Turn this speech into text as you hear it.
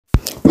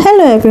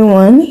Hello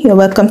everyone, you're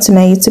welcome to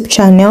my YouTube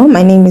channel.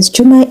 My name is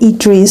Juma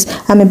Idris.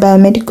 I'm a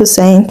biomedical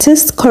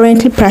scientist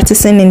currently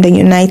practicing in the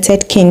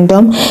United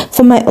Kingdom.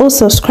 For my old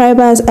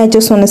subscribers, I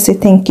just want to say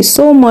thank you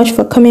so much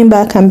for coming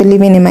back and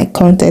believing in my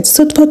content.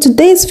 So for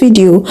today's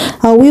video,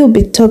 I will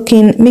be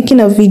making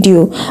a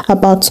video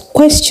about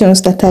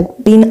questions that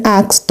have been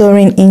asked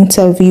during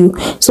interview.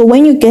 So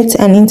when you get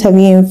an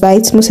interview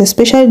invite, most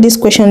especially this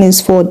question is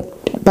for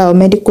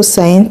biomedical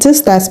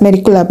scientists, that's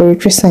medical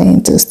laboratory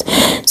scientists.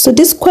 So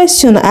this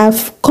question,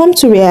 I've come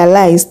to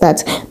realize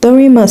that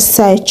during my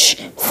search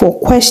for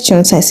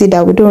questions, I see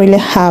that we don't really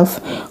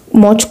have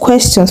much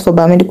questions for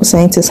biomedical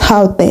scientists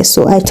out there.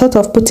 So I thought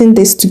of putting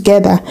this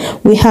together.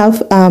 We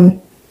have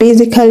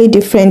basically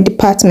different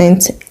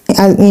departments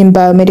in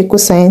biomedical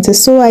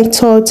sciences, so I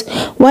thought,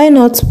 why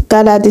not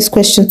gather these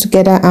questions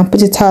together and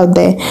put it out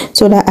there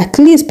so that at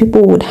least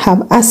people would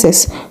have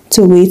access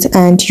to it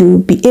and you'll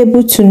be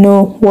able to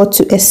know what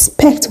to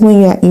expect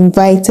when you are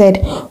invited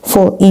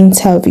for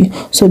interview.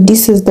 So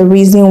this is the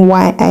reason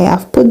why I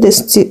have put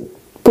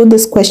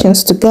these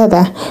questions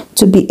together,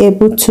 to be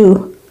able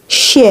to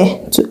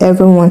share to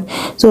everyone.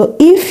 So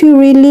if you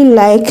really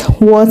like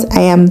what I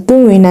am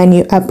doing and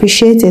you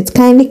appreciate it,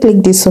 kindly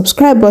click the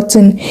subscribe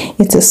button.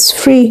 It is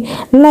free.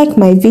 Like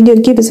my video,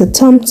 give it a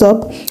thumbs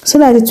up so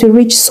that it will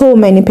reach so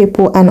many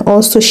people, and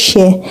also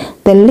share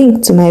the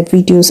link to my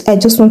videos. I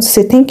just want to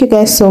say thank you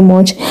guys so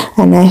much,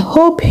 and I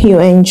hope you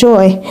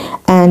enjoy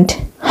and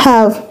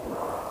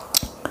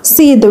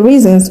see the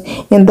reasons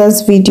in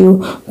this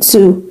video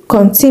to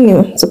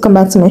continue to come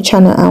back to my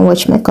channel and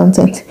watch my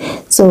content.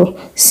 So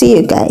see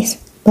you guys.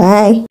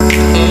 Bye.